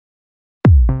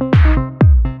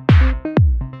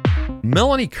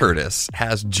Melanie Curtis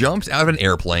has jumped out of an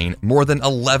airplane more than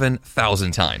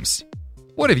 11,000 times.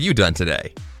 What have you done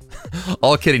today?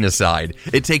 All kidding aside,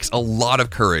 it takes a lot of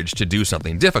courage to do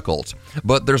something difficult,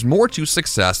 but there's more to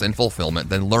success and fulfillment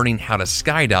than learning how to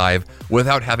skydive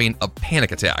without having a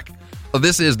panic attack.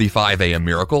 This is the 5 a.m.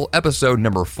 Miracle, episode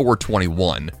number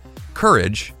 421.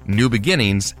 Courage, New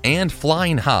Beginnings, and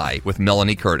Flying High with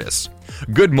Melanie Curtis.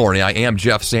 Good morning, I am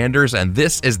Jeff Sanders, and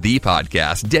this is the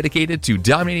podcast dedicated to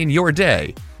dominating your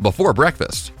day before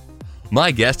breakfast.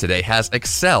 My guest today has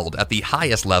excelled at the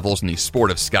highest levels in the sport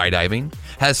of skydiving,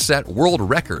 has set world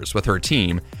records with her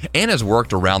team, and has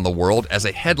worked around the world as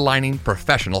a headlining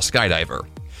professional skydiver.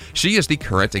 She is the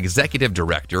current executive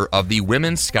director of the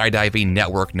Women's Skydiving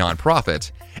Network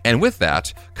nonprofit, and with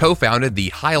that, co-founded the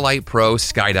Highlight Pro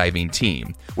Skydiving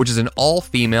Team, which is an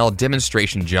all-female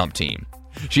demonstration jump team.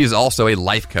 She is also a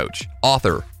life coach,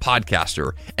 author,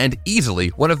 podcaster, and easily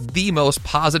one of the most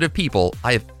positive people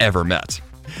I have ever met.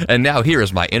 And now here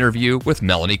is my interview with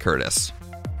Melanie Curtis.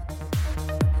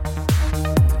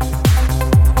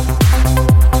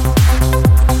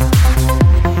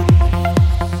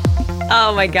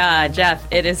 Oh my God, Jeff,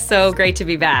 it is so great to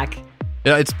be back.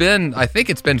 Yeah, I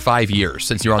think it's been 5 years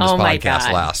since you were on this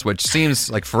podcast last, which seems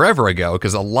like forever ago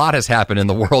because a lot has happened in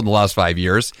the world in the last 5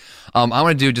 years. I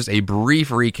want to do just a brief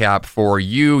recap for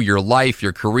you, your life,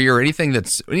 your career, any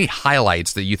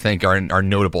highlights that you think are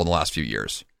notable in the last few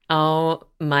years. Oh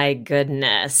my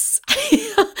goodness.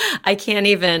 I can't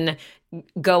even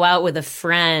go out with a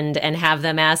friend and have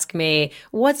them ask me,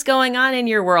 what's going on in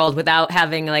your world without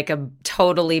having like a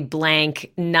totally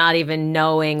blank, not even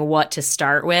knowing what to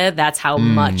start with. That's how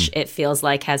much it feels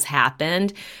like has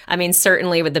happened. I mean,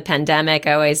 certainly with the pandemic,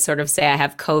 I always sort of say I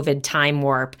have COVID time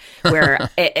warp where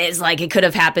it's like it could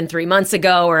have happened 3 months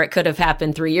ago or it could have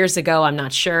happened 3 years ago. I'm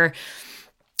not sure.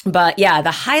 But yeah,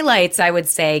 the highlights, I would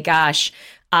say, gosh,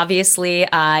 obviously,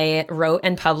 I wrote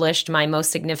and published my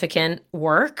most significant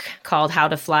work called How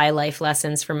to Fly: Life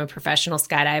Lessons from a Professional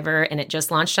Skydiver, and it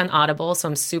just launched on Audible, so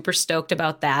I'm super stoked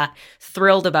about that,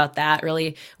 thrilled about that,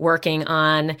 really working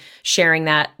on sharing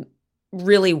that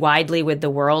really widely with the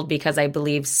world because I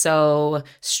believe so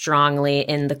strongly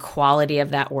in the quality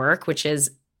of that work, which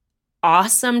is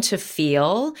awesome to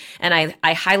feel. And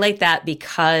I highlight that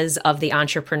because of the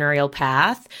entrepreneurial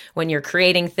path. When you're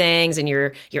creating things and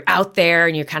you're out there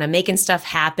and you're kind of making stuff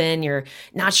happen, you're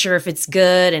not sure if it's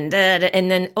good. And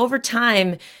then over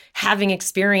time, having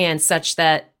experience such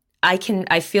that I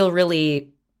feel really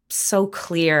so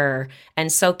clear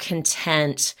and so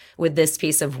content with this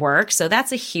piece of work. So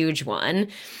that's a huge one.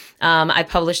 I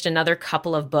published another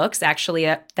couple of books actually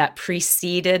that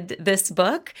preceded this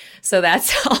book. So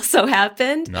that's also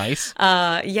happened. Nice.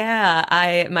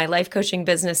 My life coaching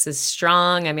business is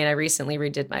strong. I mean, I recently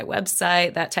redid my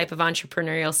website, that type of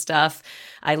entrepreneurial stuff.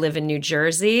 I live in New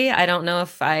Jersey. I don't know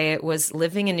if I was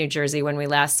living in New Jersey when we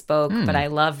last spoke, but I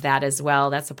love that as well.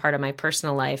 That's a part of my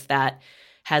personal life that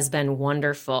has been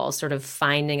wonderful, sort of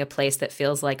finding a place that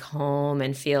feels like home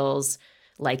and feels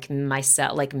like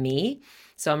myself, like me.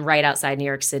 So I'm right outside New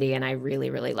York City, and I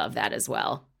really, really love that as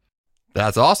well.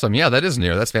 That's awesome. Yeah, that is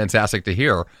near. That's fantastic to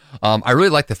hear. I really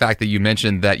like the fact that you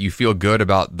mentioned that you feel good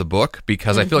about the book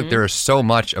because I feel like there is so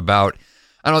much about,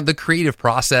 the creative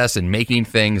process and making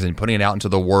things and putting it out into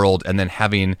the world and then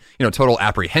having, total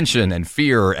apprehension and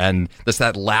fear and just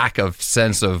that lack of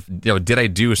sense of, did I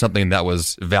do something that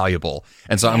was valuable?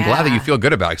 And so I'm glad that you feel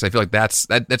good about it because I feel like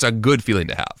that's a good feeling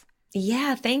to have.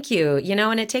 Yeah, thank you.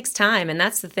 And it takes time. And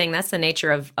that's the thing. That's the nature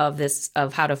of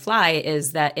How to Fly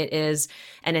is that it is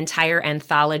an entire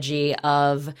anthology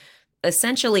of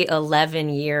essentially 11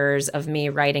 years of me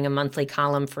writing a monthly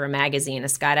column for a magazine, a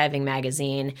skydiving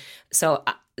magazine. So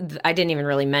I didn't even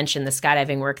really mention the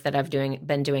skydiving work that I've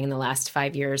been doing in the last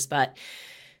 5 years, but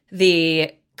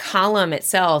the column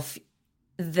itself,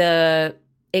 the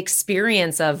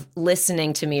experience of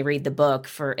listening to me read the book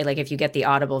for like if you get the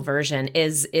Audible version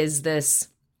is this,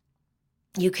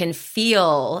 you can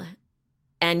feel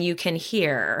and you can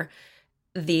hear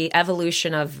the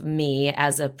evolution of me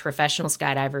as a professional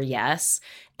skydiver, yes,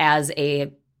 as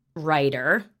a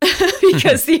writer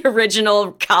because the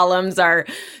original columns are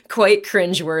quite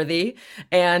cringeworthy,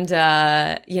 and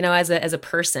as a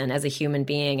person, as a human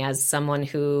being, as someone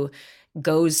who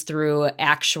goes through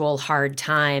actual hard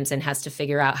times and has to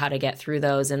figure out how to get through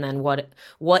those. And then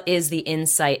what is the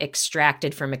insight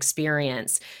extracted from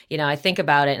experience? I think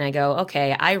about it and I go,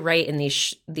 okay, I write in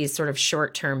these sort of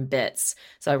short-term bits.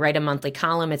 So I write a monthly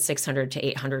column. It's 600 to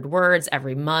 800 words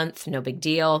every month. No big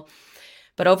deal.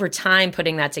 But over time,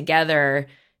 putting that together,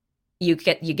 you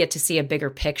get to see a bigger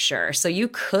picture. So you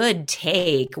could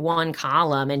take one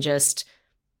column and just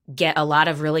get a lot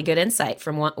of really good insight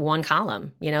from one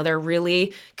column. They're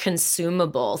really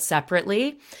consumable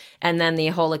separately. And then the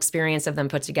whole experience of them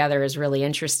put together is really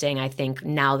interesting, I think,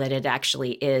 now that it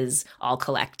actually is all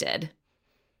collected.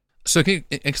 So can you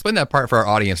explain that part for our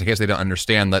audience in case they don't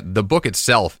understand that the book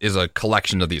itself is a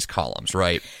collection of these columns,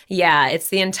 right? Yeah, it's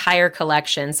the entire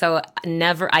collection. So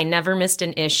I never missed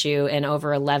an issue in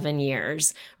over 11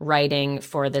 years writing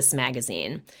for this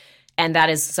magazine. And that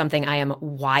is something I am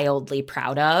wildly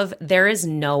proud of. There is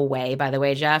no way, by the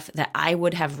way, Jeff, that I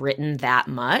would have written that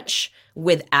much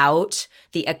without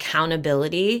the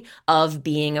accountability of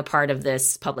being a part of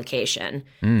this publication.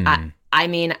 I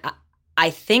mean, I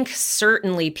think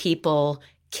certainly people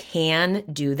can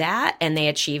do that and they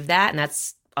achieve that, and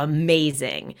that's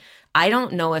amazing. I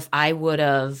don't know if I would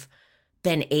have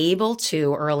been able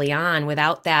to early on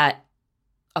without that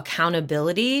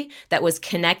accountability that was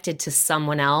connected to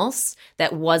someone else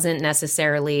that wasn't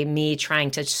necessarily me trying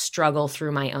to struggle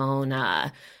through my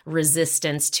own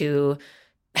resistance to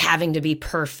having to be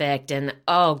perfect. And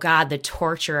oh God, the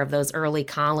torture of those early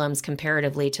columns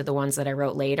comparatively to the ones that I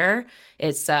wrote later.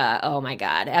 It's, oh my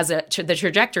God, the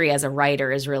trajectory as a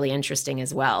writer is really interesting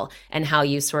as well. And how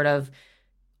you sort of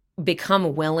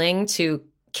become willing to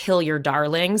kill your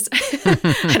darlings.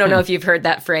 I don't know if you've heard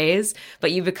that phrase,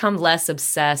 but you become less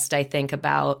obsessed, I think,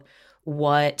 about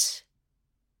what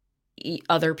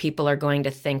other people are going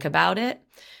to think about it.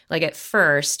 Like at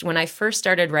first, when I first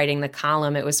started writing the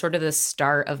column, it was sort of the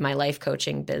start of my life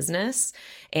coaching business.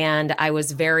 And I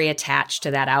was very attached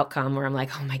to that outcome where I'm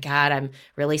like, oh my God, I'm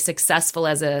really successful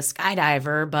as a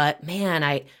skydiver, but man,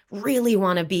 I really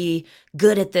want to be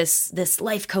good at this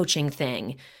life coaching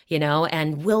thing,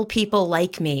 and will people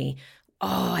like me?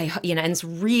 And it's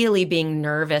really being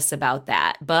nervous about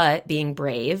that, but being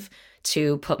brave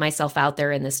to put myself out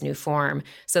there in this new form.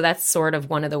 So that's sort of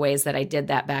one of the ways that I did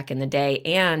that back in the day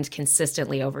and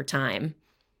consistently over time.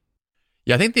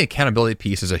 Yeah, I think the accountability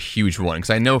piece is a huge one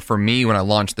because I know for me, when I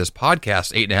launched this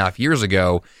podcast 8.5 years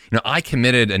ago, I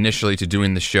committed initially to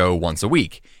doing the show once a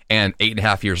week. And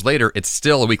 8.5 years later, it's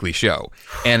still a weekly show.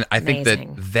 And I think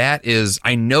that is,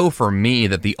 I know for me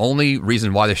that the only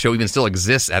reason why the show even still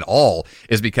exists at all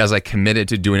is because I committed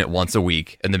to doing it once a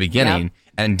week in the beginning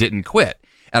and didn't quit.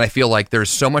 And I feel like there's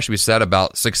so much to be said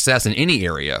about success in any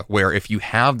area where if you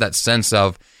have that sense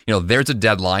of, there's a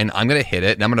deadline, I'm going to hit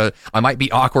it, and I might be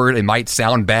awkward, it might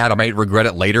sound bad, I might regret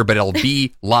it later, but it'll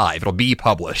be live, it'll be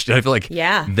published. And I feel like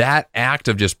that act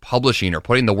of just publishing or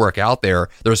putting the work out there,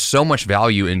 there's so much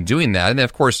value in doing that. And then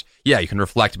of course, you can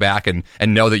reflect back and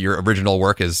know that your original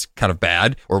work is kind of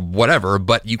bad or whatever,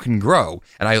 but you can grow.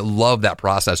 And I love that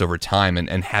process over time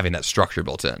and having that structure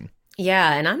built in.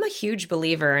 Yeah, and I'm a huge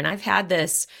believer, and I've had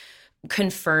this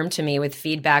confirmed to me with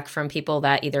feedback from people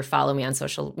that either follow me on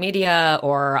social media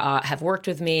or have worked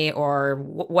with me or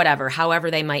whatever,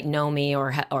 however they might know me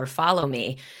or follow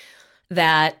me,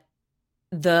 that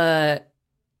the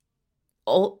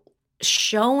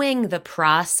showing the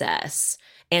process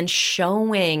and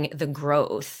showing the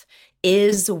growth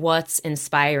is what's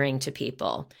inspiring to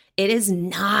people. It is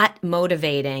not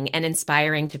motivating and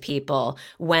inspiring to people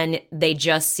when they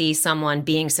just see someone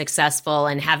being successful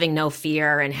and having no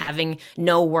fear and having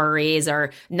no worries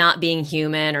or not being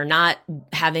human or not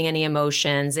having any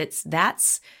emotions.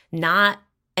 That's not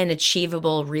an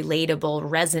achievable, relatable,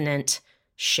 resonant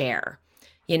share.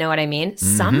 You know what I mean?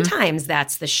 Mm-hmm. Sometimes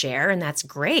that's the share and that's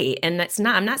great. And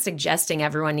I'm not suggesting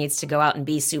everyone needs to go out and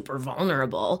be super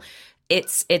vulnerable.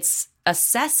 It's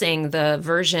assessing the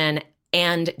version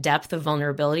and depth of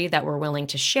vulnerability that we're willing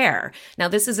to share. Now,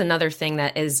 this is another thing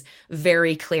that is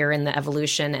very clear in the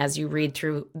evolution as you read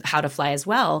through How to Fly as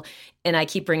well. And I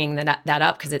keep bringing that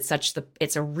up because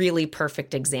it's a really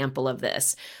perfect example of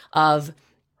this, of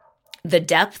the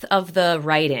depth of the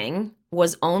writing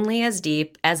was only as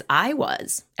deep as I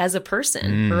was as a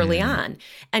person early on.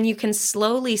 And you can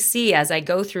slowly see as I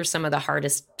go through some of the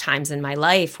hardest times in my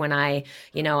life when I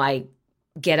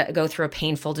go through a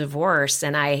painful divorce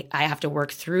and I have to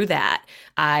work through that.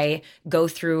 I go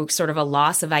through sort of a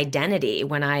loss of identity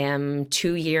when I am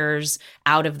 2 years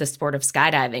out of the sport of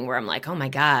skydiving where I'm like, oh my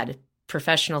God,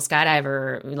 professional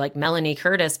skydiver, like Melanie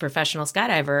Curtis, professional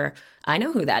skydiver. I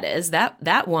know who that is.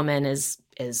 That woman is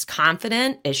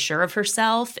confident, is sure of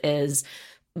herself, is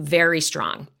very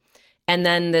strong. And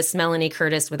then this Melanie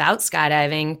Curtis without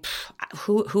skydiving,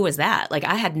 who is that? Like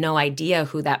I had no idea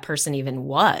who that person even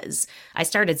was. I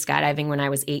started skydiving when I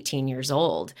was 18 years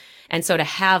old. And so to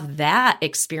have that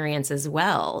experience as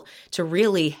well, to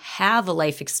really have a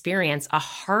life experience, a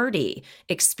hearty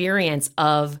experience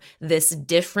of this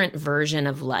different version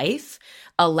of life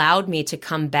allowed me to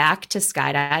come back to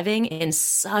skydiving in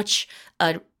such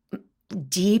a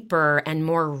deeper and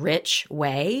more rich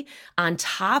way, on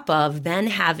top of then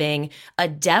having a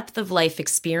depth of life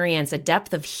experience, a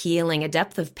depth of healing, a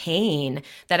depth of pain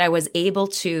that I was able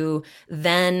to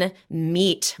then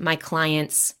meet my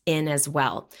clients in as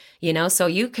well. So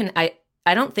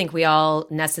I don't think we all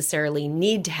necessarily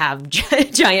need to have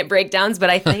giant breakdowns, but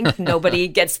I think nobody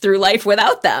gets through life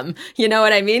without them. You know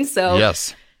what I mean? So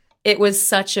yes, it was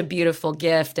such a beautiful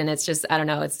gift. And it's just, I don't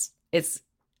know, it's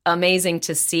amazing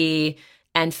to see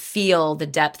and feel the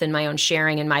depth in my own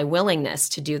sharing and my willingness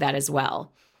to do that as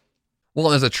well. Well,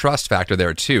 there's a trust factor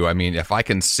there too. I mean, if I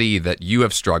can see that you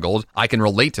have struggled, I can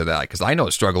relate to that because I know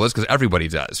what struggle is because everybody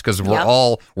does because we're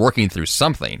all working through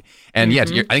something. And I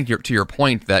think to your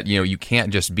point that, you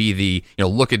can't just be the,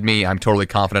 look at me, I'm totally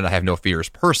confident, I have no fears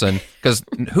person, because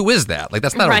who is that? Like,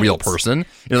 that's not a real person.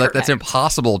 That's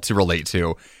impossible to relate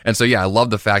to. And so, I love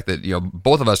the fact that,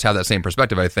 both of us have that same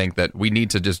perspective. I think that we need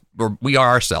to we are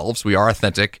ourselves, we are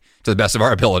authentic to the best of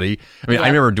our ability. I mean, I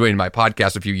remember doing my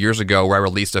podcast a few years ago where I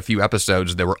released a few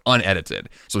episodes that were unedited.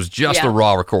 So it was just a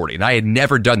raw recording. And I had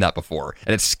never done that before.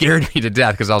 And it scared me to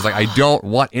death because I was like, I don't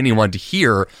want anyone to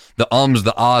hear the ums,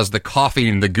 the ahs, the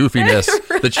coughing, the goofiness,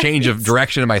 the change of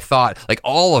direction in my thought, like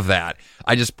all of that.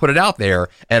 I just put it out there,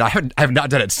 and I have not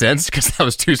done it since because I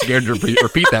was too scared to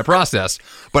repeat that process.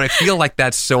 But I feel like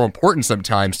that's so important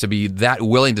sometimes to be that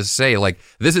willing to say, like,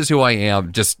 this is who I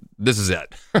am, just this is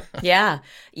it. Yeah.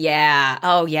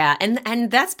 Oh, yeah. And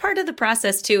that's part of the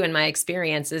process, too, in my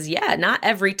experience is, not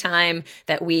every time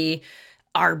that we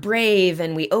are brave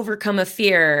and we overcome a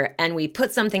fear and we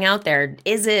put something out there,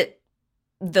 is the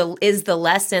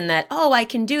lesson that, I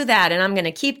can do that and I'm going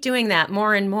to keep doing that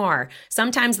more and more.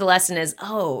 Sometimes the lesson is,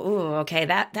 okay,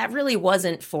 that really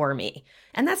wasn't for me.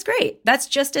 And that's great. That's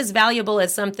just as valuable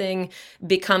as something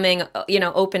becoming,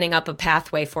 opening up a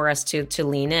pathway for us to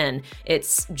lean in.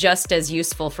 It's just as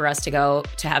useful for us to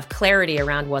have clarity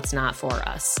around what's not for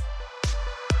us.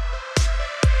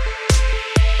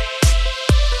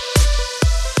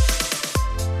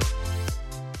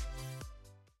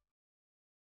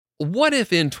 What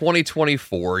if in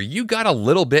 2024 you got a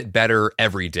little bit better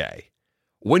every day?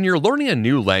 When you're learning a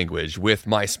new language with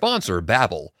my sponsor,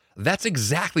 Babbel, that's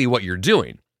exactly what you're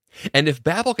doing. And if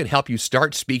Babbel can help you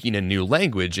start speaking a new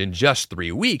language in just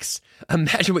 3 weeks,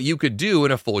 imagine what you could do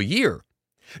in a full year.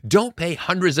 Don't pay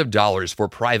hundreds of dollars for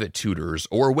private tutors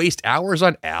or waste hours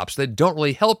on apps that don't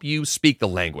really help you speak the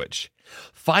language.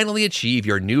 Finally achieve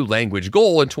your new language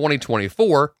goal in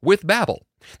 2024 with Babbel,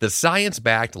 the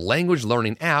science-backed language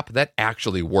learning app that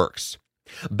actually works.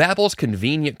 Babbel's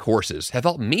convenient courses have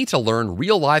helped me to learn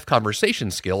real-life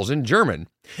conversation skills in German,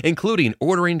 including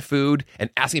ordering food and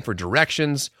asking for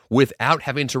directions without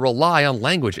having to rely on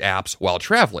language apps while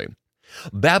traveling.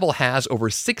 Babbel has over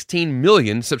 16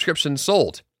 million subscriptions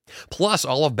sold. Plus,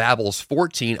 all of Babbel's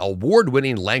 14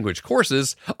 award-winning language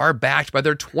courses are backed by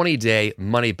their 20-day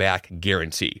money-back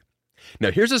guarantee.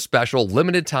 Now, here's a special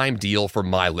limited-time deal for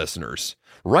my listeners.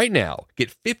 Right now,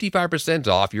 get 55%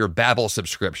 off your Babbel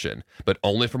subscription, but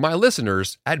only for my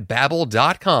listeners at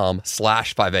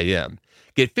babbel.com/5am.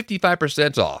 Get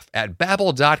 55% off at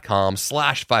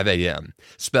babbel.com/5am,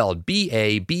 spelled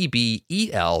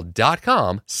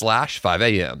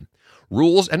BABBEL.com/5am.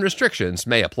 Rules and restrictions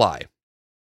may apply.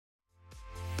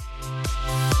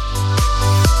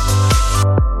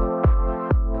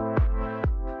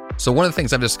 So one of the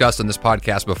things I've discussed in this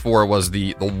podcast before was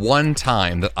the one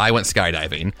time that I went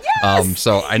skydiving. Yes!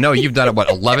 So I know you've done it,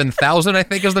 11,000 I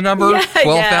think is the number?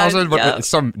 12,000?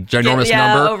 Some ginormous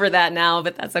number? Yeah, over that now,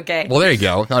 but that's okay. Well, there you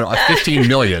go. 15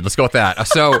 million. Let's go with that.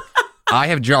 So I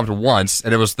have jumped once,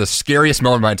 and it was the scariest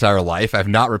moment of my entire life. I've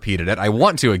not repeated it. I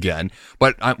want to again.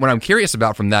 But what I'm curious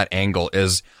about from that angle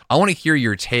is I want to hear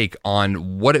your take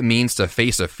on what it means to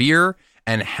face a fear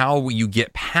and how you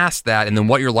get past that, and then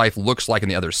what your life looks like on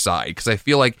the other side. Because I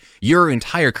feel like your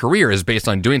entire career is based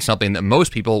on doing something that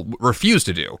most people refuse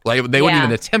to do. Like they wouldn't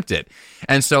even attempt it.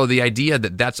 And so the idea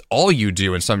that that's all you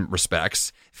do in some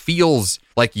respects feels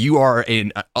like you are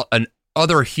an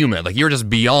other human. Like you're just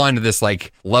beyond this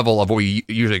like level of what we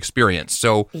usually experience.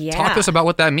 So talk to us about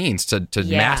what that means to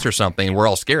master something we're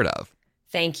all scared of.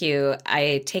 Thank you.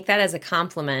 I take that as a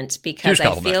compliment because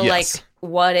I feel like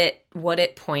what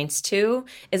it points to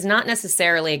is not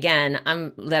necessarily, again,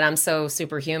 I'm so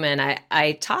superhuman.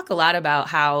 I talk a lot about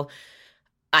how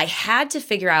I had to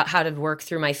figure out how to work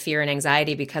through my fear and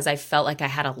anxiety because I felt like I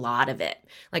had a lot of it.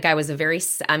 Like I'm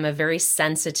a very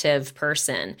sensitive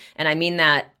person, and I mean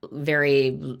that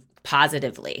very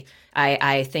positively.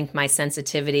 I think my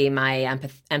sensitivity, my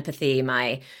empathy,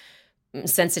 my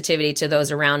sensitivity to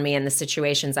those around me and the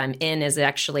situations I'm in is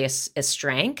actually a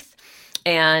strength.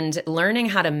 And learning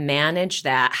how to manage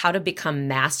that, how to become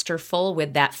masterful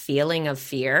with that feeling of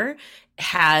fear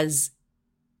has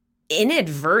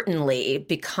inadvertently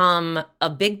become a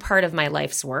big part of my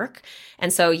life's work.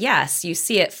 And so, yes, you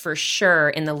see it for sure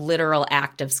in the literal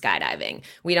act of skydiving.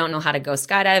 We don't know how to go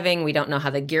skydiving. We don't know how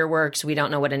the gear works. We don't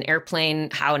know how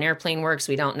an airplane works.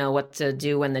 We don't know what to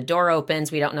do when the door opens.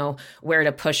 We don't know where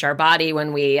to push our body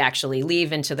when we actually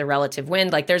leave into the relative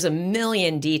wind. Like, there's a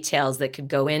million details that could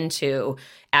go into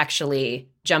actually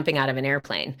jumping out of an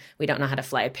airplane. We don't know how to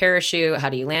fly a parachute. How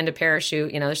do you land a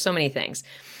parachute? There's so many things.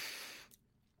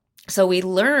 So we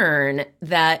learn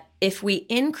that if we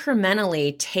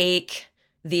incrementally take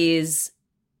these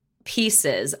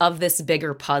pieces of this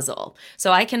bigger puzzle,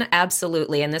 so I can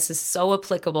absolutely, and this is so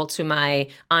applicable to my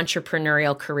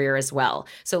entrepreneurial career as well.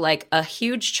 So like a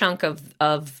huge chunk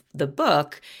of the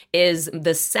book is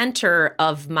the center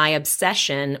of my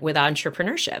obsession with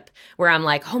entrepreneurship, where I'm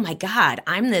like, oh my God,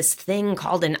 I'm this thing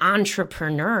called an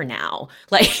entrepreneur now.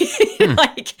 Like,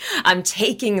 like I'm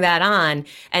taking that on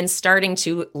and starting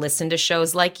to listen to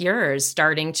shows like yours,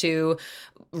 starting to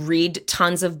read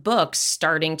tons of books,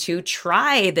 starting to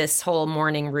try this whole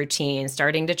morning routine,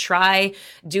 starting to try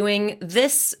doing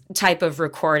this type of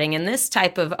recording and this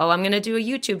type of, I'm going to do a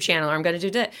YouTube channel, or I'm going to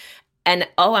do that. And,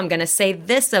 I'm going to say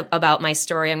this about my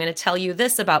story. I'm going to tell you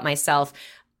this about myself.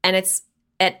 And it's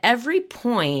at every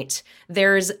point,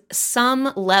 there's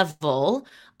some level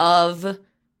of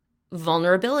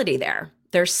vulnerability there.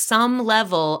 There's some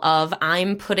level of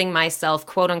I'm putting myself,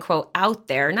 quote unquote, out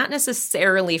there, not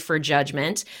necessarily for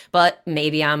judgment, but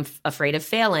maybe I'm afraid of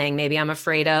failing. Maybe I'm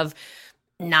afraid of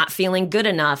not feeling good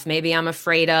enough. Maybe I'm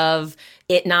afraid of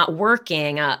it not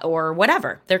working or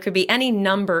whatever. There could be any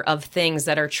number of things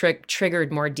that are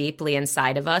triggered more deeply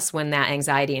inside of us when that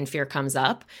anxiety and fear comes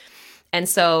up. And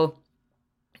so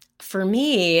for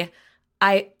me,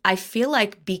 I feel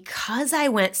like because I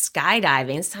went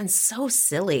skydiving, it sounds so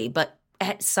silly, but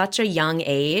at such a young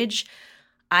age,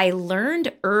 I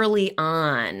learned early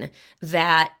on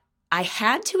that I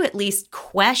had to at least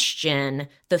question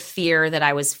the fear that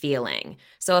I was feeling.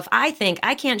 So if I think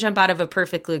I can't jump out of a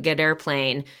perfectly good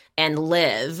airplane and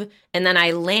live, and then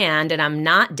I land and I'm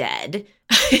not dead,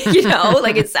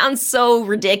 like it sounds so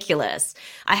ridiculous.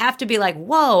 I have to be like,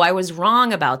 whoa, I was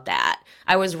wrong about that.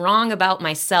 I was wrong about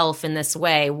myself in this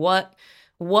way. What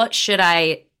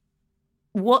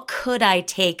could I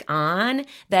take on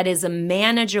that is a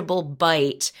manageable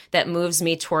bite that moves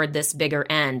me toward this bigger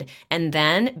end, and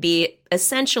then be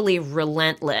essentially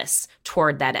relentless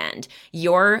toward that end?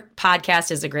 Your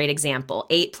podcast is a great example.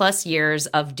 8+ years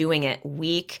of doing it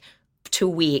week to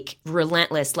week,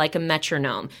 relentless, like a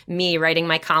metronome. Me writing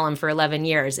my column for 11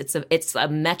 years, it's a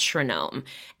metronome.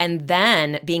 And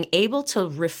then being able to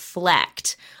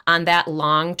reflect on that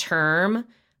long term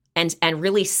and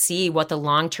really see what the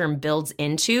long term builds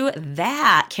into,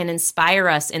 that can inspire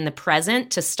us in the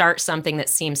present to start something that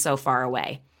seems so far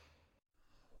away.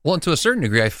 Well, and to a certain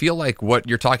degree, I feel like what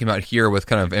you're talking about here with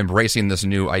kind of embracing this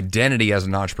new identity as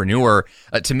an entrepreneur,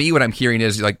 to me, what I'm hearing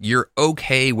is like you're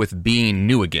okay with being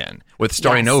new again, with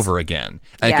starting over again.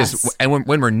 And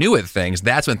when we're new at things,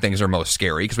 that's when things are most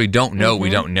scary because we don't know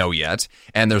we don't know yet.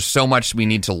 And there's so much we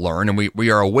need to learn. And we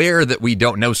are aware that we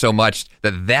don't know so much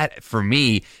that for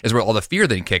me is where all the fear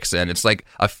then kicks in. It's like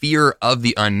a fear of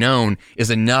the unknown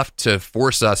is enough to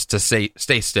force us to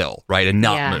stay still, right? And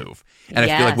not move. And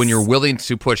I feel like when you're willing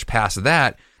to push past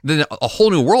that, then a whole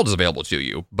new world is available to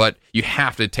you. But you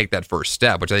have to take that first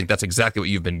step, which I think that's exactly what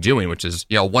you've been doing, which is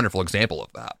a wonderful example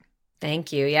of that.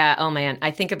 Thank you. Yeah. Oh, man.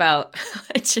 I think about,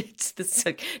 this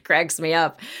cracks me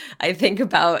up. I think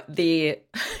about the,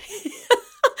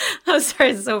 I'm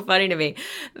sorry, it's so funny to me.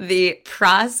 The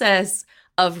process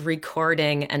of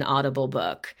recording an Audible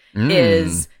book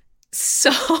is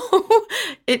so,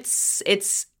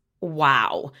 it's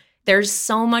wow. There's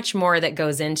so much more that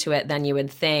goes into it than you would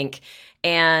think.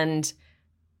 And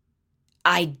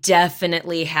I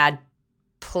definitely had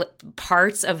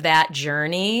parts of that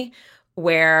journey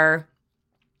where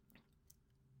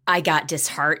I got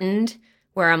disheartened,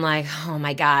 where I'm like, oh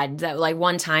my God, like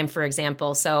one time, for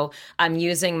example, so I'm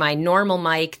using my normal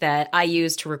mic that I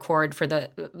use to record for the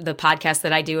podcast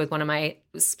that I do with one of my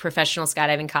professional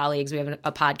skydiving colleagues. We have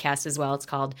a podcast as well. It's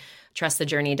called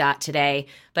trustthejourney.today.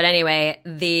 But anyway,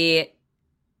 the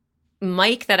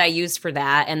mic that I used for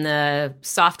that and the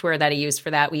software that I used for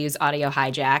that, we use Audio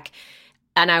Hijack.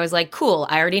 And I was like, cool,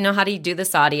 I already know how to do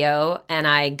this audio. And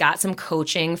I got some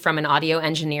coaching from an audio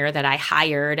engineer that I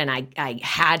hired, and I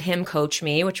had him coach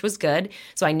me, which was good.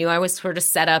 So I knew I was sort of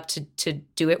set up to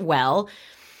do it well.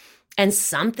 And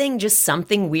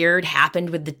something weird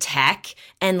happened with the tech,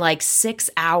 and like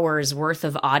 6 hours worth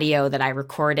of audio that I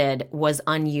recorded was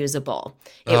unusable.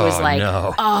 It was Oh, like,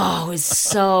 no.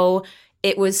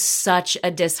 it was such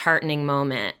a disheartening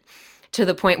moment, to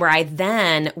the point where I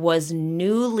then was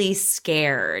newly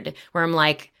scared, where I'm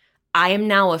like, I am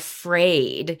now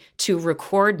afraid to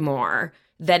record more,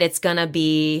 that it's going to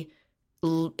be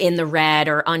in the red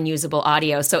or unusable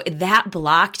audio. So that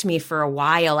blocked me for a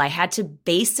while. I had to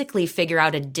basically figure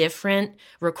out a different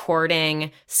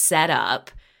recording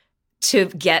setup to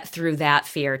get through that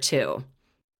fear too.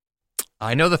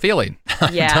 I know the feeling.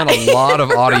 I've Yeah. done a lot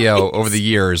of audio Right. over the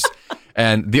years.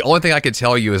 And the only thing I could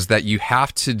tell you is that you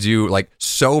have to do like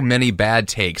so many bad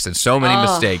takes and so many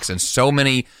mistakes and so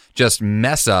many just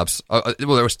mess ups. Whether it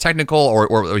was technical or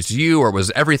it was you or it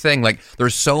was everything. Like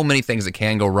there's so many things that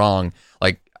can go wrong.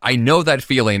 Like I know that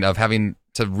feeling of having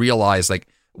to realize like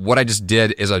what I just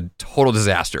did is a total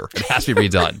disaster. It has to be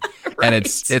redone. Right. And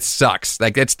it sucks.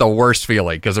 Like it's the worst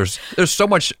feeling because there's so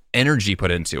much energy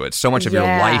put into it, so much of your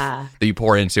life that you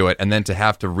pour into it, and then to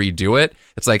have to redo it,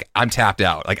 it's like I'm tapped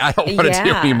out. Like I don't want to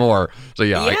do anymore. So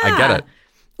I get it.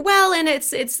 Well, and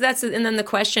and then the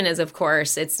question is, of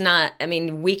course, it's not, I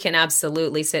mean, we can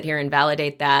absolutely sit here and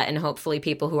validate that. And hopefully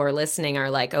people who are listening are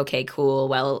like, okay, cool.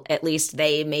 Well, at least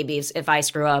maybe if I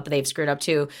screw up, they've screwed up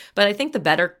too. But I think the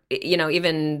better,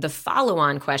 even the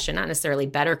follow-on question, not necessarily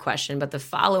better question, but the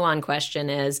follow-on question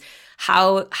is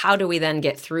how do we then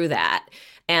get through that?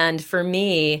 And for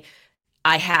me,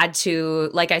 I had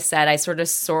to, like I said, I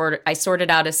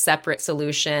sorted out a separate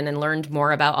solution and learned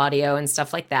more about audio and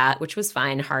stuff like that, which was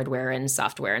fine, hardware and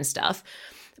software and stuff.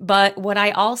 But what I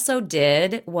also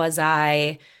did was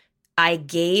I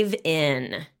gave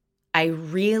in. I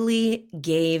really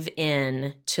gave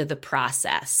in to the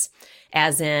process,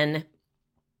 as in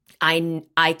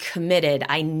I committed.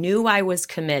 I knew I was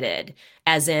committed,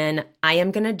 as in I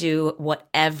am going to do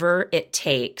whatever it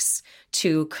takes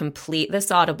to complete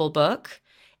this Audible book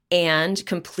and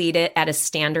complete it at a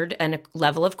standard and a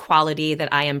level of quality that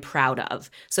I am proud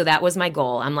of. So that was my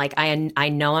goal. I'm like, I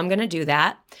know I'm going to do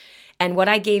that. And what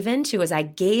I gave into is I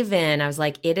was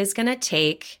like, it is going to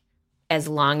take as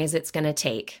long as it's going to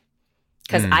take,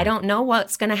 because I don't know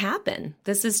what's going to happen.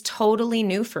 This is totally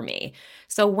new for me.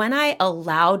 So when I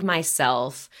allowed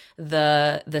myself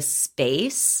the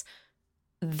space,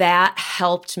 that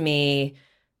helped me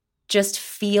just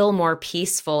feel more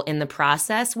peaceful in the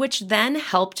process, which then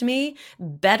helped me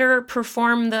better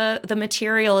perform the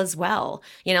material as well.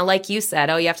 Like you said,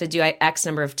 you have to do X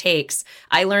number of takes.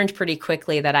 I learned pretty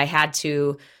quickly that I had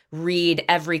to read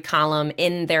every column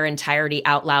in their entirety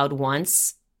out loud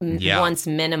once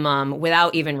minimum,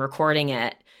 without even recording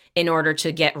it, in order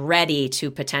to get ready to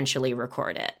potentially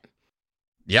record it.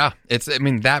 Yeah,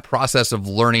 that process of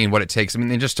learning what it takes,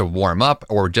 just to warm up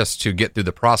or just to get through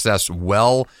the process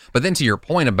well. But then to your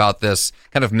point about this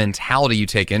kind of mentality you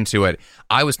take into it,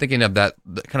 I was thinking of that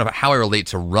kind of how I relate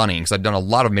to running, because I've done a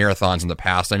lot of marathons in the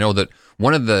past. I know that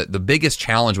one of the biggest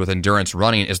challenge with endurance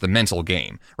running is the mental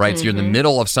game, right? So you're in the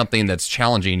middle of something that's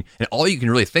challenging, and all you can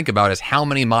really think about is how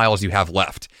many miles you have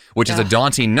left, which is a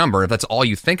daunting number. If that's all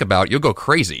you think about, you'll go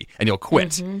crazy and you'll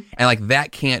quit. And like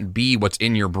that can't be what's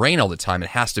in your brain all the time. It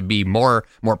has to be more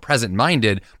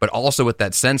present-minded, but also with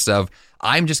that sense of,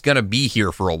 I'm just going to be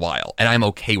here for a while, and I'm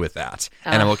okay with that.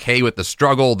 And I'm okay with the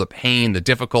struggle, the pain, the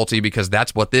difficulty, because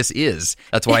that's what this is.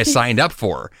 That's what I signed up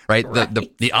for, right?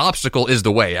 The obstacle is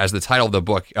the way, as the title of the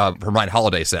book from Ryan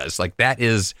Holiday says. Like, that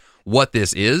is what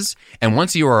this is. And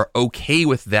once you are okay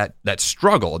with that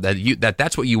struggle,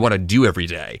 that's what you want to do every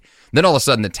day, then all of a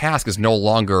sudden the task is no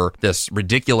longer this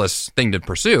ridiculous thing to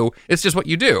pursue. It's just what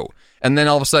you do. And then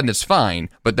all of a sudden it's fine,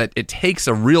 but that it takes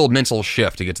a real mental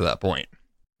shift to get to that point.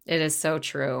 It is so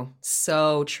true.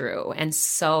 So true. And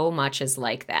so much is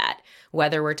like that.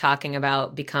 Whether we're talking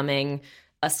about becoming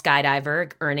a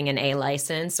skydiver, earning an A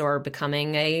license, or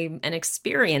becoming an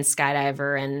experienced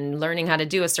skydiver and learning how to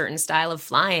do a certain style of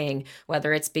flying,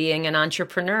 whether it's being an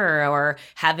entrepreneur or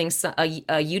having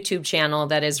a YouTube channel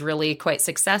that is really quite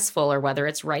successful, or whether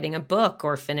it's writing a book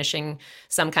or finishing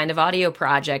some kind of audio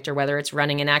project, or whether it's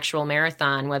running an actual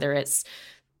marathon, whether it's,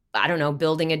 I don't know,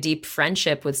 building a deep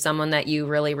friendship with someone that you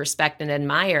really respect and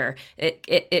admire.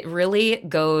 It really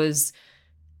goes,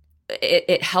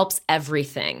 it helps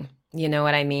everything. You know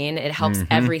what I mean? It helps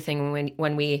everything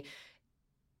when we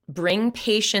bring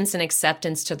patience and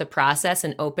acceptance to the process,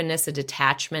 and openness and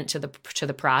detachment to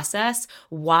the process,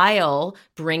 while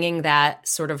bringing that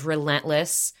sort of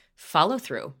relentless follow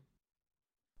through.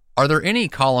 Are there any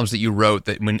columns that you wrote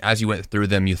that as you went through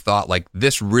them, you thought like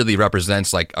this really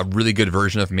represents like a really good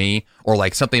version of me, or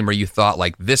like something where you thought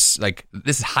like this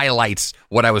highlights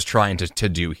what I was trying to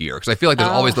do here? Because I feel like there's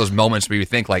always those moments where you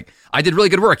think like I did really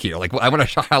good work here. Like I want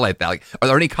to highlight that. Like, are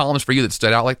there any columns for you that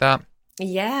stood out like that?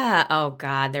 Yeah. Oh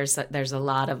God, there's a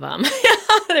lot of them.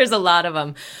 There's a lot of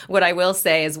them. What I will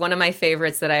say is one of my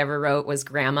favorites that I ever wrote was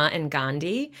Grandma and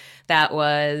Gandhi. That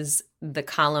was the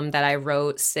column that I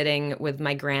wrote sitting with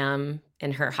my gram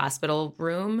in her hospital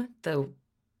room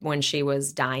when she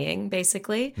was dying,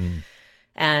 basically.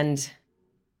 And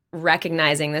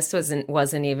recognizing this was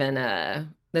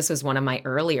one of my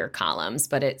earlier columns,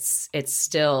 but it's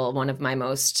still one of my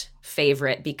most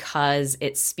favorite because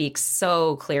it speaks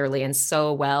so clearly and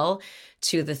so well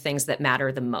to the things that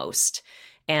matter the most.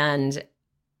 And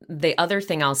the other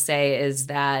thing I'll say is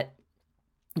that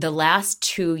the last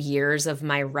 2 years of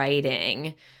my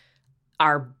writing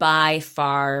are by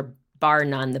far, bar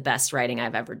none, the best writing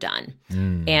I've ever done.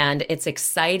 And it's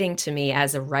exciting to me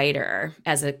as a writer,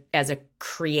 as a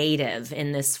creative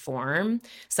in this form,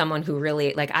 someone who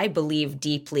really, like, I believe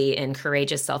deeply in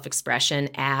courageous self-expression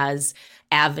as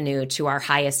avenue to our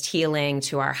highest healing,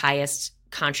 to our highest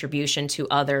contribution to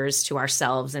others, to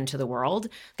ourselves, and to the world.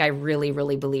 I really,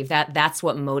 really believe that. That's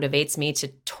what motivates me to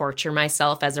torture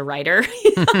myself as a writer,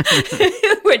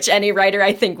 which any writer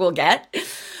I think will get.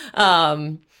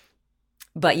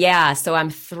 But yeah, so I'm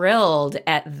thrilled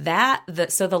at that.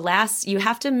 You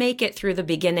have to make it through the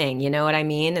beginning, you know what I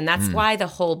mean? And that's why the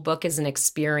whole book is an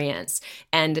experience.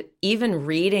 And even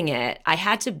reading it, I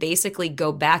had to basically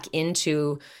go back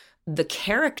into the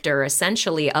character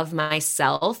essentially of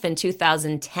myself in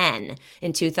 2010,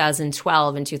 in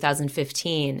 2012, in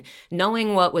 2015,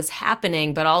 knowing what was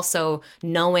happening, but also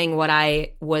knowing where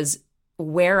I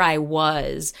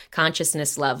was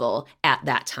consciousness level at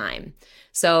that time.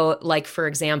 So like, for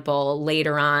example,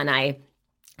 later on, I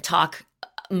talk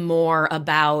more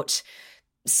about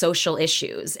social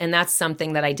issues. And that's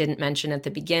something that I didn't mention at the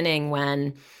beginning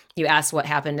when you asked what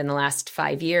happened in the last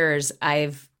 5 years.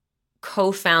 I've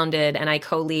co-founded and I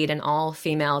co-lead an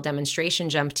all-female demonstration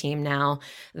jump team now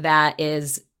that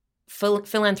is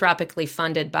philanthropically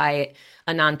funded by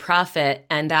a nonprofit,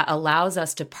 and that allows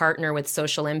us to partner with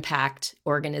social impact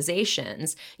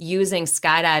organizations using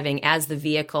skydiving as the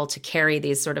vehicle to carry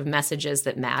these sort of messages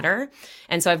that matter.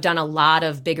 And so I've done a lot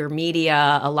of bigger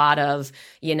media, a lot of,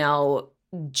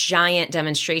 giant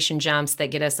demonstration jumps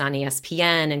that get us on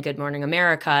ESPN and Good Morning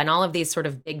America and all of these sort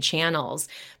of big channels.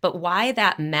 But why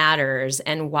that matters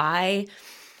and why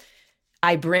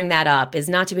I bring that up is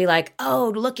not to be like,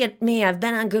 oh, look at me, I've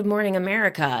been on Good Morning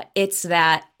America. It's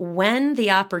that when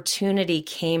the opportunity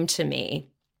came to me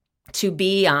to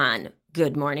be on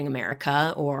Good Morning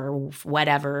America or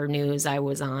whatever news I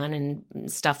was on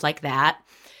and stuff like that,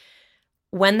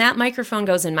 when that microphone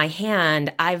goes in my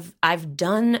hand, I've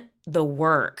done the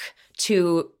work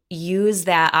to use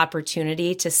that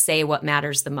opportunity to say what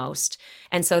matters the most.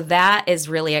 And so that is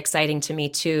really exciting to me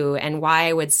too. And why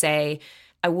I would say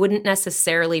I wouldn't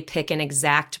necessarily pick an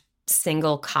exact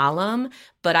single column,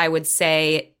 but I would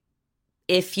say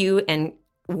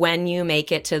when you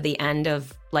make it to the end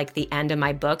of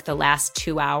my book, the last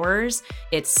 2 hours,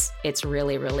 it's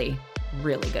really, really,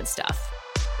 really good stuff.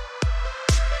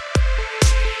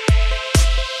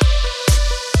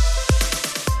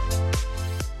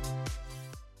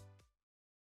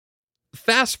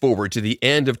 Fast forward to the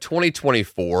end of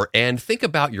 2024 and think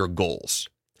about your goals.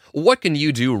 What can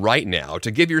you do right now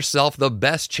to give yourself the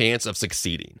best chance of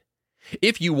succeeding?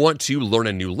 If you want to learn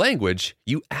a new language,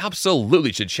 you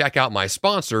absolutely should check out my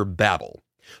sponsor, Babbel.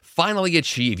 Finally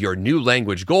achieve your new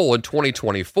language goal in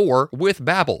 2024 with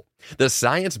Babbel, the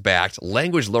science-backed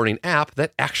language learning app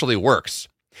that actually works.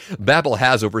 Babbel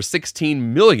has over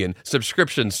 16 million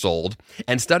subscriptions sold,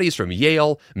 and studies from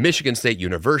Yale, Michigan State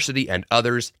University, and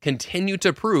others continue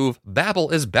to prove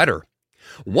Babbel is better.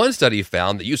 One study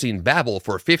found that using Babbel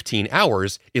for 15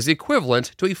 hours is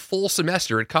equivalent to a full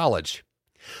semester at college.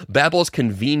 Babbel's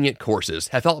convenient courses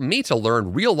have helped me to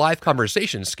learn real-life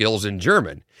conversation skills in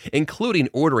German, including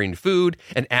ordering food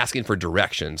and asking for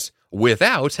directions,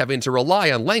 without having to rely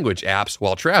on language apps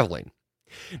while traveling.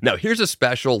 Now, here's a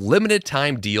special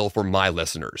limited-time deal for my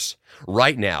listeners.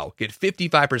 Right now, get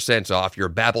 55% off your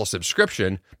Babbel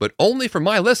subscription, but only for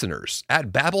my listeners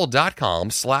at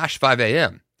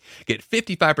babbel.com/5am. Get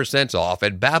 55% off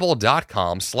at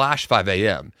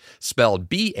babbel.com/5am, spelled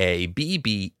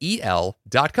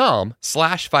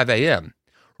BABBEL.com/5am.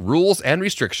 Rules and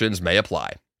restrictions may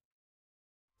apply.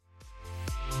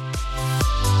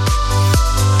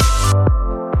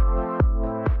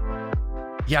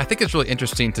 Yeah, I think it's really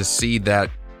interesting to see that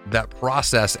that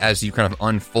process as you kind of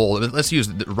unfold. Let's use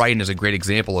writing as a great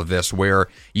example of this, where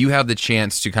you have the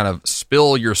chance to kind of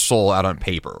spill your soul out on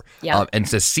paper, and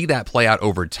to see that play out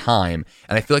over time.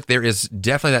 And I feel like there is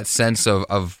definitely that sense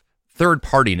of third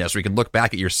partiness where you can look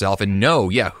back at yourself and know,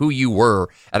 who you were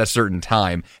at a certain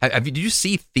time. Did you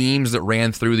see themes that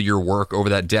ran through your work over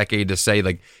that decade to say,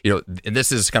 like,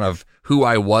 this is kind of who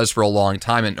I was for a long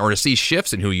time, or to see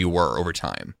shifts in who you were over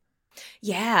time?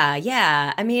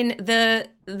 Yeah. I mean, the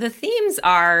themes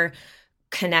are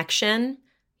connection,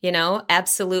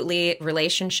 absolutely,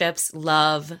 relationships,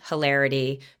 love,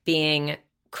 hilarity being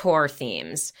core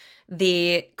themes.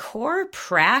 The core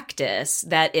practice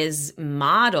that is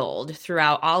modeled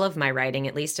throughout all of my writing,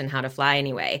 at least in How to Fly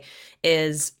anyway,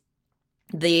 is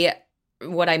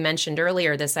what I mentioned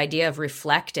earlier, this idea of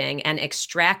reflecting and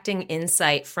extracting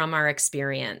insight from our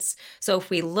experience. So if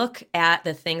we look at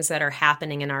the things that are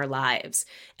happening in our lives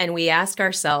and we ask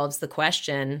ourselves the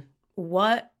question,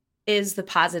 what is the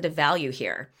positive value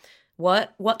here?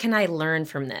 What can I learn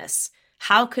from this?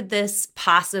 How could this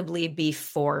possibly be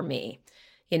for me?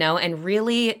 And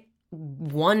really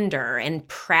wonder and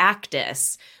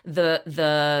practice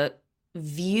the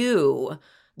view,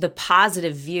 the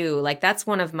positive view. Like, that's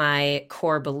one of my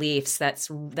core beliefs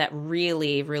that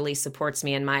really, really supports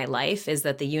me in my life, is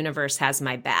that the universe has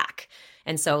my back.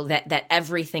 And so that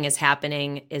everything is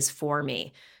happening is for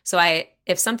me. So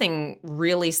if something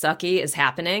really sucky is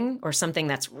happening, or something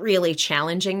that's really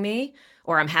challenging me,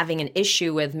 or I'm having an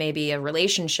issue with maybe a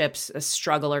relationship, a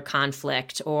struggle or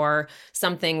conflict, or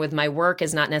something with my work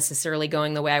is not necessarily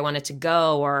going the way I want it to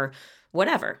go, or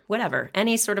whatever,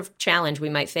 any sort of challenge we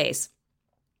might face,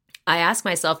 I ask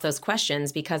myself those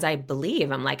questions because I'm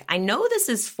like, I know this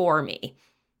is for me.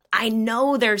 I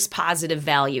know there's positive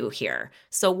value here.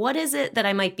 So what is it that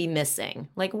I might be missing?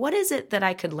 Like, what is it that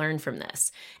I could learn from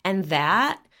this? And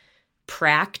that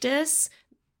practice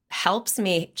helps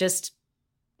me just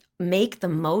make the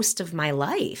most of my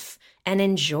life and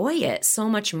enjoy it so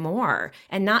much more,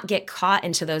 and not get caught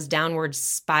into those downward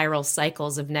spiral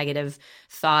cycles of negative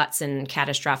thoughts and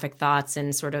catastrophic thoughts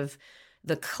and sort of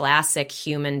the classic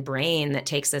human brain that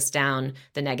takes us down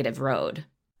the negative road.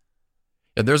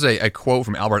 There's a quote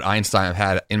from Albert Einstein I've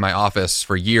had in my office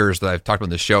for years that I've talked about on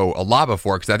the show a lot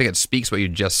before, because I think it speaks what you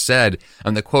just said.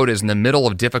 And the quote is, "In the middle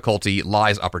of difficulty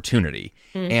lies opportunity."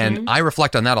 Mm-hmm. And I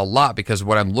reflect on that a lot, because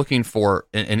what I'm looking for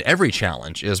in every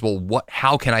challenge is,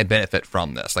 how can I benefit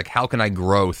from this? Like, how can I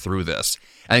grow through this?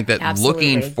 I think that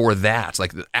looking for that,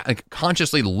 like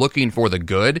consciously looking for the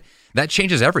good, that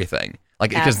changes everything. Like,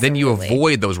 because then you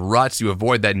avoid those ruts, you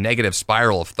avoid that negative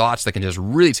spiral of thoughts that can just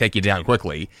really take you down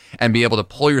quickly, and be able to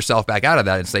pull yourself back out of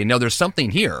that and say, no, there's something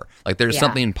here. Like, there's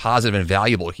something positive and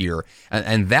valuable here.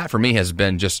 And that for me has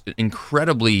been just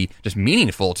incredibly just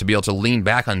meaningful, to be able to lean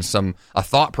back on a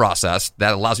thought process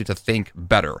that allows you to think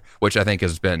better, which I think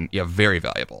has been very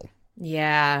valuable.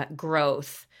 Yeah,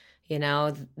 growth,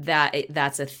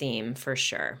 that's a theme for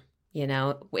sure.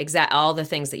 All the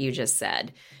things that you just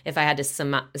said. If I had to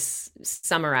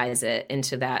summarize it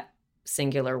into that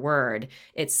singular word,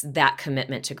 it's that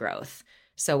commitment to growth.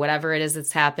 So whatever it is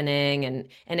that's happening,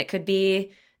 and it could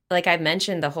be, like I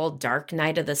mentioned, the whole dark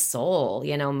night of the soul.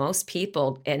 Most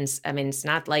people, and I mean, it's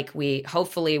not like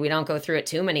hopefully we don't go through it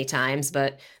too many times,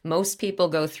 but most people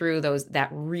go through that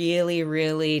really,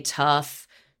 really tough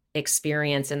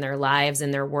experience in their lives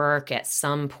and their work at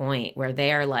some point, where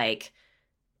they are like,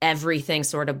 everything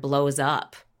sort of blows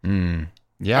up. And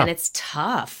it's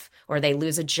tough. Or they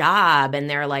lose a job and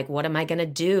they're like, what am I going to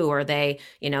do? Or they,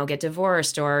 get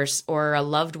divorced, or a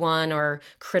loved one or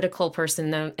critical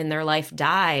person in their life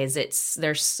dies.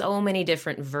 There's so many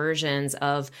different versions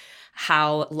of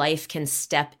how life can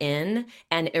step in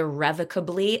and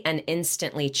irrevocably and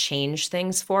instantly change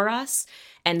things for us.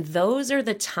 And those are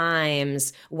the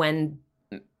times when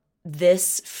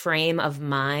this frame of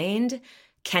mind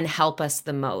can help us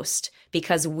the most,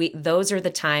 because those are the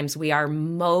times we are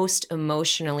most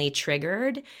emotionally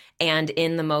triggered and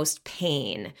in the most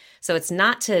pain. So it's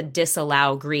not to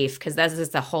disallow grief, because that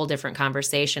is a whole different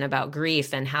conversation about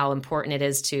grief and how important it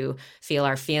is to feel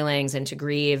our feelings and to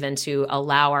grieve and to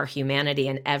allow our humanity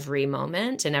in every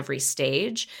moment and every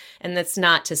stage. And that's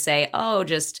not to say,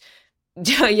 just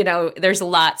there's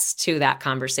lots to that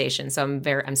conversation. So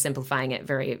I'm simplifying it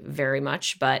very, very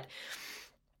much, but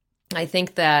I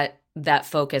think that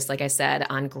focus, like I said,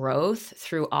 on growth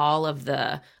through all of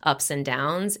the ups and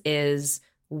downs is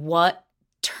what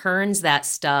turns that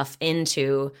stuff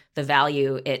into the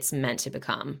value it's meant to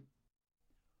become.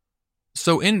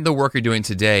 So in the work you're doing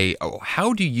today,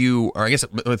 how do you, or I guess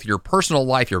with your personal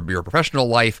life, your professional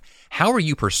life, how are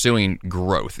you pursuing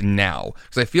growth now?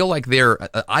 Because I feel like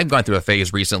I've gone through a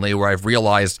phase recently where I've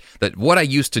realized that what I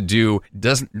used to do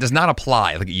does not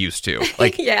apply like it used to.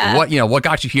 Like what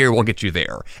got you here won't get you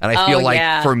there. And I feel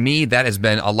like for me, that has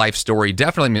been a life story.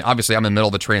 Definitely, I mean, obviously I'm in the middle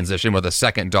of a transition with a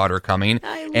second daughter coming.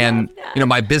 And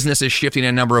my business is shifting in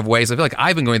a number of ways. I feel like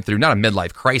I've been going through not a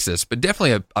midlife crisis, but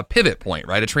definitely a pivot point,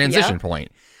 right? A transition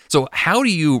point. So how do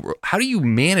you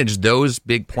manage those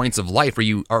big points of life where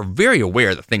you are very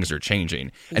aware that things are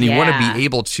changing and you want to be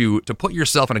able to put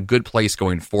yourself in a good place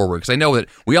going forward? Because I know that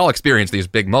we all experience these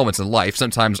big moments in life,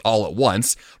 sometimes all at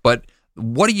once, but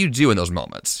what do you do in those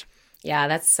moments? Yeah,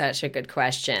 that's such a good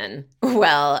question.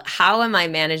 Well, how am I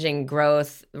managing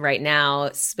growth right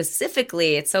now?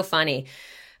 Specifically, it's so funny.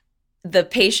 The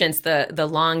patience, the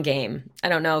long game. I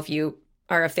don't know if you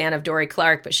are a fan of Dory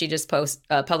Clark, but she just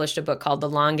published a book called The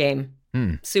Long Game.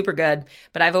 Super good.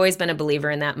 But I've always been a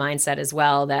believer in that mindset as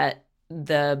well, that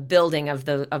the building of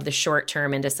the short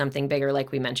term into something bigger,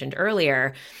 like we mentioned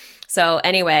earlier. So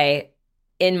anyway,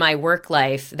 in my work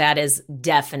life, that is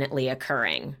definitely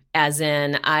occurring. As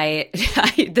in,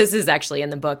 this is actually in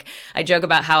the book. I joke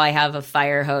about how I have a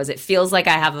fire hose. It feels like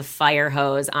I have a fire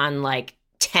hose on like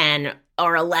 10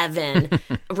 or 11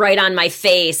 right on my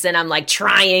face, and I'm like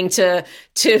trying to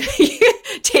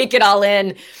take it all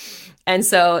in. And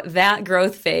so that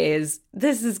growth phase,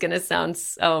 this is going to sound,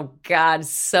 oh God,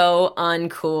 so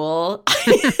uncool.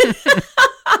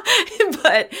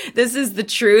 But this is the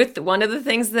truth. One of the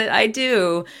things that I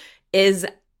do is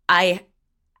I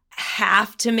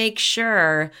have to make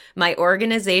sure my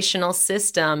organizational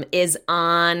system is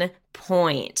on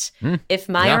point. If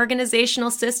my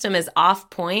organizational system is off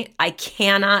point, I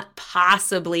cannot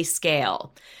possibly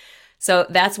scale. So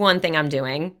that's one thing I'm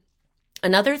doing.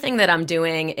 Another thing that I'm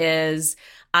doing is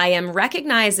I am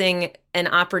recognizing an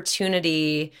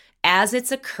opportunity as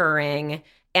it's occurring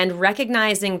and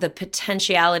recognizing the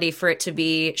potentiality for it to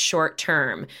be short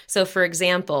term. So for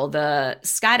example, the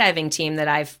skydiving team that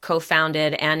I've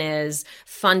co-founded and is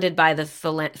funded by the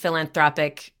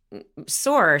philanthropic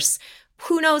source,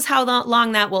 who knows how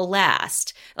long that will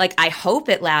last? Like, I hope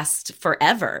it lasts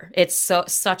forever. It's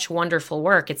such wonderful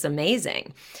work. It's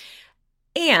amazing.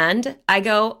 And I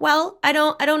go, well, I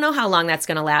don't know how long that's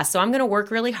going to last. So I'm going to work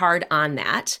really hard on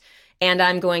that. And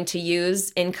I'm going to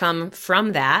use income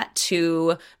from that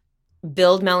to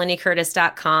build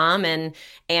melaniecurtis.com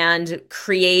and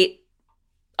create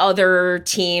other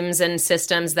teams and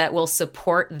systems that will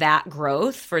support that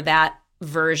growth for that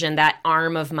version, that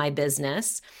arm of my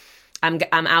business. I'm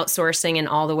outsourcing in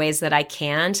all the ways that I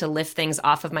can to lift things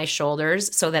off of my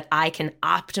shoulders so that I can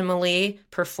optimally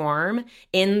perform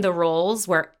in the roles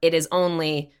where it is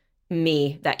only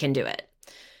me that can do it.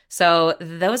 So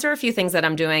those are a few things that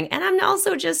I'm doing. And I'm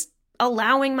also just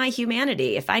allowing my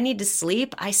humanity. If I need to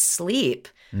sleep, I sleep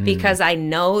because I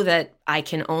know that I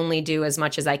can only do as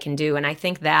much as I can do. And I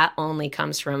think that only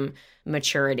comes from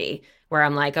maturity, where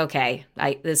I'm like, okay,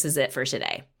 this is it for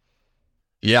today.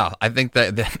 Yeah, I think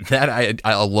that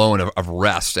alone of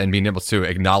rest and being able to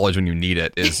acknowledge when you need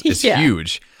it is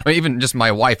huge. I mean, even just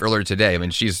my wife earlier today, I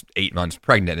mean, she's 8 months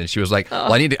pregnant, and she was like,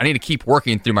 well, I need to keep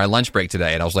working through my lunch break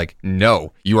today. And I was like,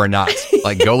 no, you are not.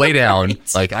 Like, go lay down.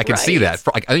 Like, I can see that.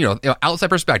 Like, outside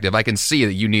perspective, I can see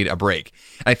that you need a break.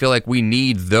 And I feel like we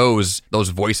need those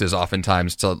voices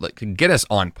oftentimes to get us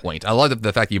on point. I love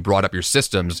the fact that you brought up your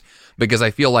systems, because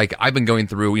I feel like I've been going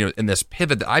through, in this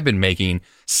pivot that I've been making,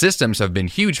 systems have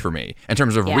been huge for me in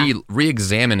terms of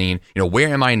re-examining, where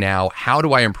am I now? How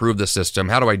do I improve the system?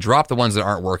 How do I drop the ones that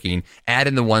aren't working, add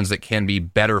in the ones that can be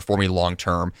better for me long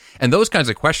term? And those kinds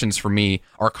of questions for me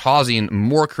are causing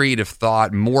more creative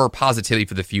thought, more positivity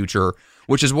for the future,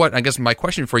 which is what I guess my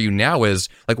question for you now is,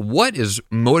 like, what is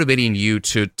motivating you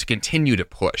to continue to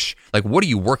push? Like, what are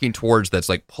you working towards that's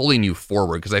like pulling you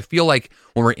forward? Because I feel like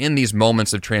when we're in these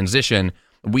moments of transition,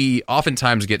 we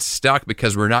oftentimes get stuck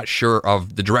because we're not sure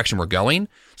of the direction we're going.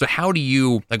 So how do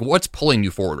you, what's pulling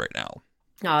you forward right now?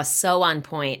 Oh, so on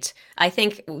point. I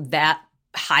think that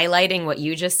highlighting what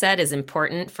you just said is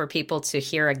important for people to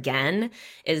hear again,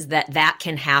 is that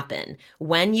can happen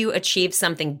when you achieve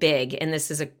something big. And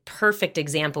this is a perfect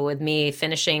example with me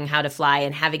finishing How to Fly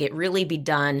and having it really be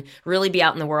done, really be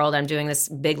out in the world. I'm doing this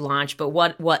big launch, but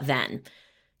what then?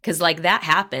 Because that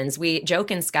happens. We joke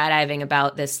in skydiving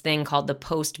about this thing called the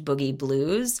post-boogie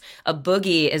blues. A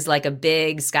boogie is like a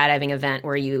big skydiving event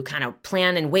where you kind of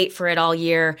plan and wait for it all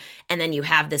year. And then you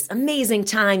have this amazing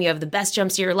time. You have the best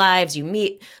jumps of your lives. You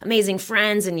meet amazing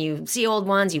friends and you see old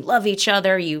ones. You love each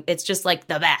other. It's just like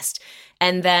the best.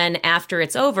 And then after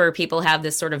it's over, people have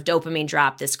this sort of dopamine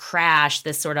drop, this crash,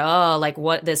 this sort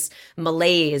of, this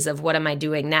malaise of what am I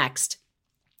doing next?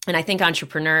 And I think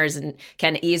entrepreneurs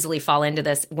can easily fall into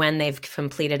this when they've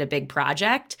completed a big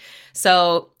project.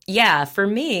 So yeah, for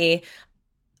me,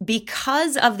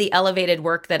 because of the elevated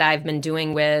work that I've been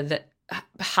doing with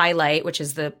Highlight, which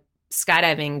is the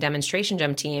skydiving demonstration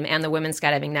jump team, and the Women's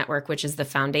Skydiving Network, which is the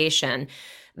foundation,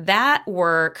 that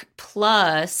work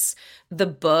plus the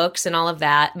books and all of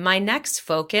that, my next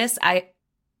focus,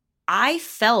 I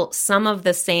felt some of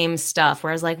the same stuff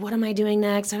where I was like, what am I doing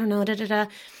next? I don't know,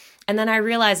 And then I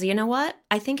realized, you know what?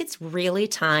 I think it's really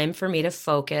time for me to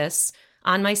focus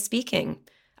on my speaking.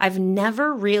 I've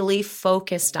never really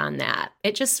focused on that.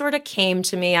 It just sort of came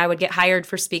to me. I would get hired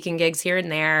for speaking gigs here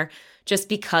and there just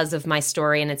because of my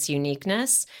story and its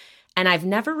uniqueness. And I've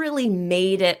never really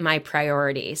made it my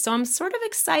priority. So I'm sort of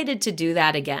excited to do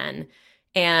that again.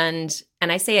 And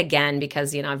I say again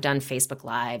because, I've done Facebook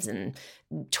Lives and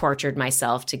tortured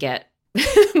myself to get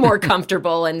more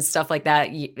comfortable and stuff like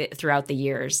that throughout the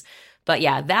years. But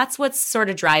yeah, that's what's sort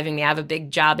of driving me. I have a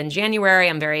big job in January.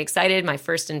 I'm very excited. My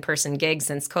first in-person gig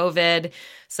since COVID.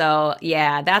 So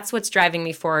yeah, that's what's driving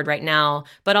me forward right now,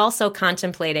 but also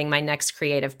contemplating my next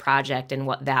creative project and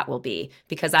what that will be,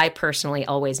 because I personally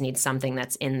always need something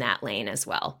that's in that lane as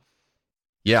well.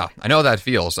 Yeah, I know how that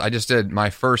feels. I just did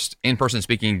my first in-person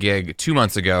speaking gig 2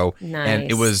 months ago. Nice. And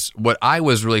it was what I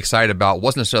was really excited about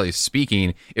wasn't necessarily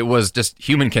speaking. It was just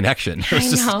human connection. It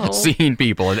was just seeing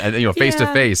people and face to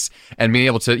face and being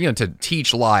able to, to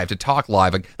teach live, to talk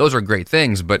live. Like, those are great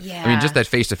things. But I mean, just that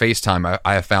face to face time, I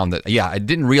have found that, I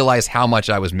didn't realize how much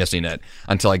I was missing it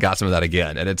until I got some of that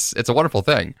again. And it's a wonderful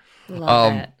thing.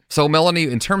 Love it. So Melanie,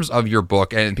 in terms of your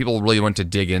book, and people really want to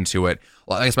dig into it,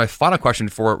 well, I guess my final question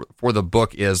for the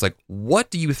book is, like, what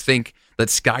do you think that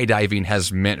skydiving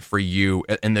has meant for you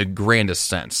in the grandest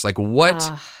sense? Like, what,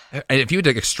 and if you had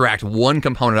to extract one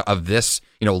component of this,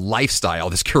 lifestyle,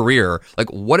 this career, like,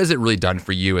 what has it really done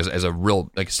for you as a real,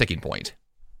 sticking point?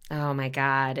 Oh my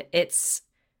God. It's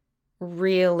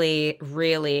really,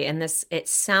 really, and it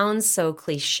sounds so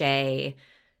cliche,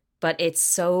 but it's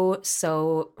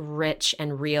so rich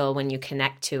and real when you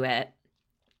connect to it,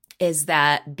 is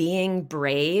that being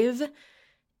brave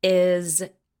is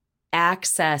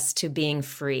access to being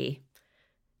free.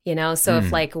 So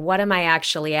if what am I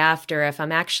actually after? If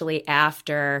I'm actually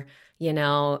after,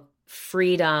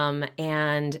 freedom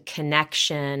and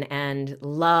connection and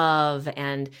love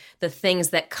and the things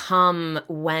that come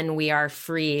when we are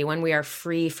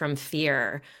free from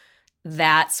fear,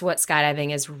 that's what skydiving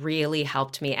has really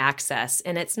helped me access.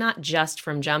 And it's not just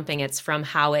from jumping, it's from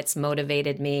how it's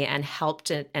motivated me and helped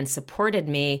and supported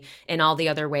me in all the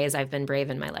other ways I've been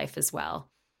brave in my life as well.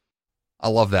 I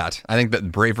love that. I think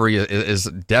that bravery is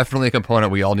definitely a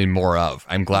component we all need more of.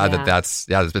 I'm glad that's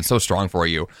been so strong for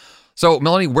you. So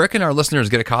Melanie, where can our listeners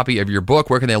get a copy of your book?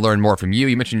 Where can they learn more from you?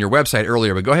 You mentioned your website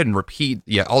earlier, but go ahead and repeat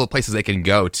all the places they can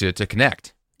go to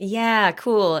connect. Yeah,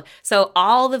 cool. So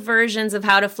all the versions of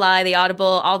How to Fly, the Audible,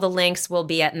 all the links will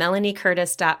be at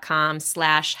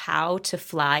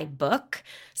melaniecurtis.com/howtoflybook.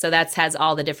 So that has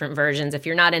all the different versions. If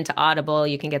you're not into Audible,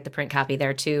 you can get the print copy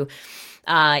there too.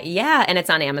 And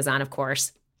it's on Amazon, of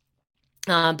course.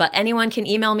 But anyone can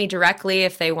email me directly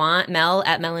if they want,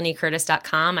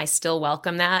 mel@melaniecurtis.com. I still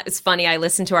welcome that. It's funny, I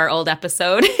listened to our old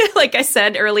episode, like I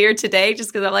said earlier today,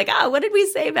 just because I'm like, what did we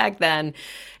say back then?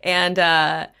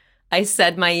 And I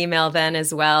said my email then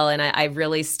as well, and I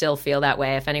really still feel that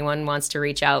way. If anyone wants to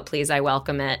reach out, please, I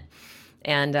welcome it.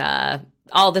 And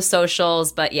all the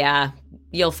socials, but yeah,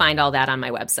 you'll find all that on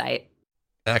my website.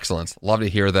 Excellent. Love to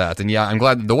hear that. And yeah, I'm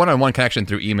glad the one-on-one connection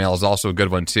through email is also a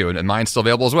good one too. And mine's still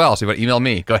available as well. So if you want to email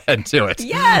me, go ahead and do it.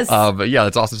 Yes. But yeah,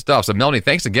 that's awesome stuff. So Melanie,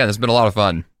 thanks again. It's been a lot of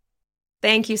fun.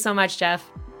 Thank you so much, Jeff.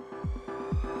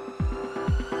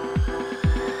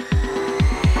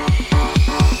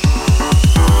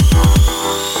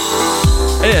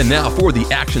 And now for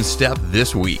the action step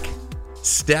this week.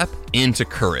 Step into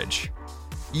courage.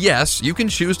 Yes, you can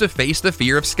choose to face the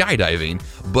fear of skydiving,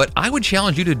 but I would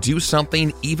challenge you to do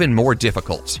something even more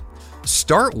difficult.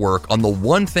 Start work on the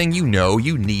one thing you know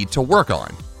you need to work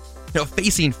on. Now,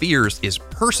 facing fears is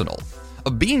personal.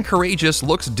 Being courageous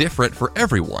looks different for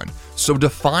everyone, so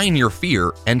define your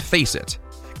fear and face it.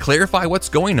 Clarify what's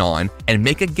going on and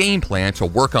make a game plan to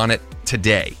work on it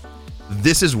today.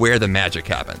 This is where the magic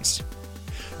happens.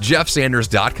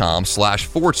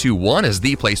 JeffSanders.com/421 is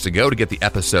the place to go to get the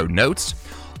episode notes.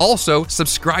 Also,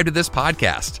 subscribe to this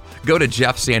podcast. Go to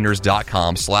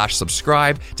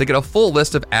JeffSanders.com/subscribe to get a full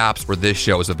list of apps where this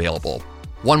show is available.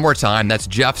 One more time, that's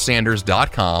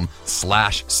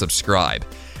JeffSanders.com/subscribe.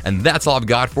 And that's all I've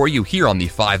got for you here on the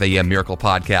 5 a.m. Miracle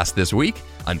Podcast this week.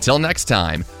 Until next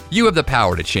time, you have the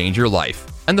power to change your life,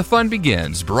 and the fun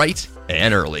begins bright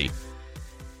and early.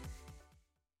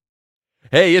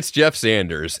 Hey, it's Jeff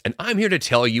Sanders, and I'm here to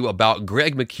tell you about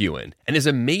Greg McKeown and his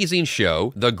amazing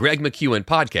show, The Greg McKeown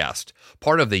Podcast,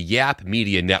 part of the Yap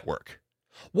Media Network.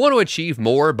 Want to achieve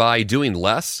more by doing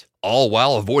less, all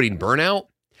while avoiding burnout?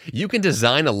 You can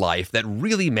design a life that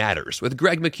really matters with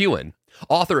Greg McKeown,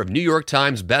 author of New York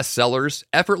Times bestsellers,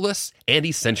 Effortless and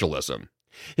Essentialism.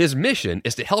 His mission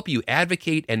is to help you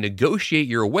advocate and negotiate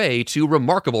your way to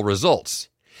remarkable results.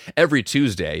 Every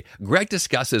Tuesday, Greg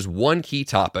discusses one key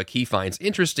topic he finds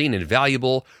interesting and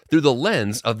valuable through the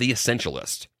lens of the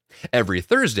essentialist. Every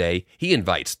Thursday, he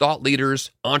invites thought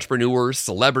leaders, entrepreneurs,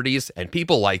 celebrities, and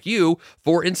people like you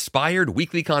for inspired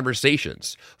weekly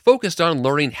conversations focused on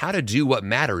learning how to do what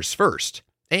matters first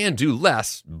and do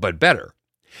less but better.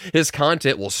 His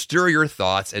content will stir your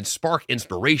thoughts and spark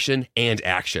inspiration and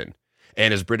action.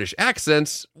 And his British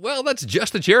accents, well, that's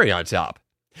just the cherry on top.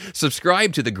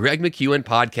 Subscribe to the Greg McKeown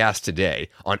Podcast today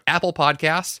on Apple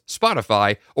Podcasts,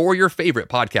 Spotify, or your favorite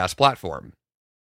podcast platform.